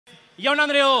Jaun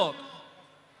Andreok,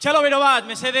 txalo bero bat,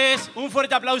 mesedez, un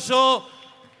fuerte aplauso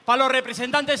para los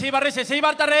representantes eibarreses,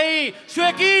 eibartarrei,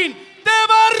 zuekin,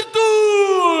 thevartools!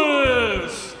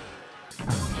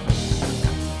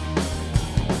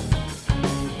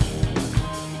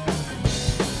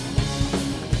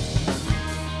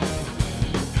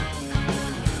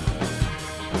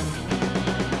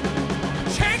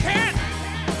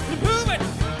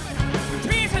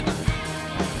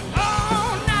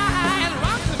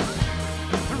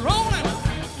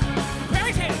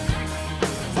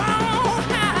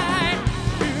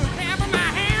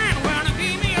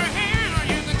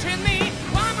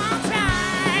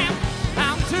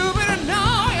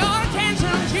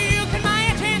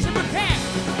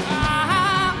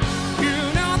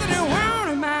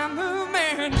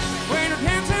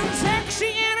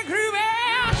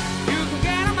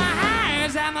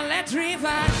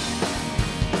 Electrified.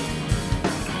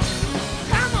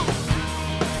 Come on,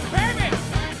 baby,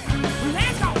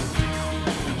 let's go.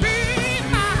 Be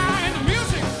mine, the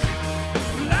music,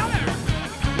 love it.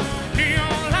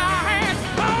 Your life,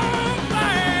 oh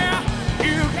there.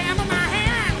 You can put my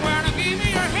hand when I give me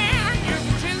your hand. You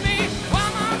can kiss me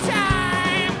one more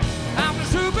time. I'm too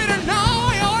stupid to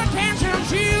know your attention.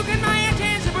 You get my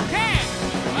attention, but can't.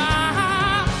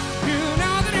 You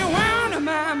know that you want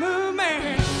my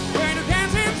movement.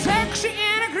 Sexy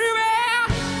and a groovy,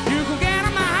 you can get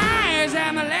on my eyes,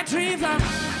 I'm electrified.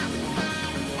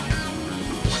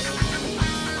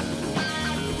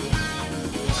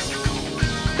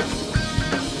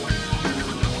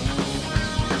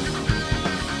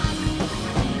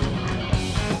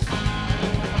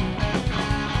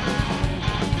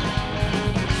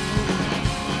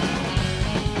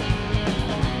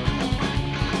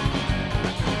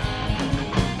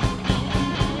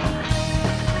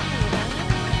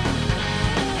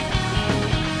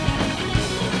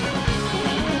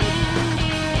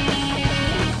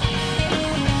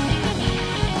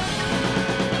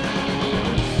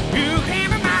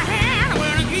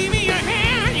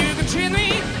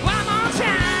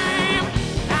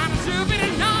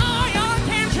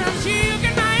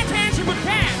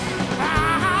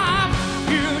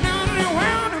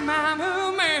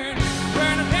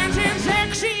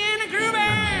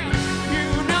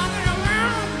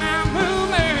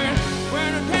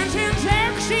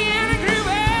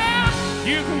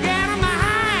 You can get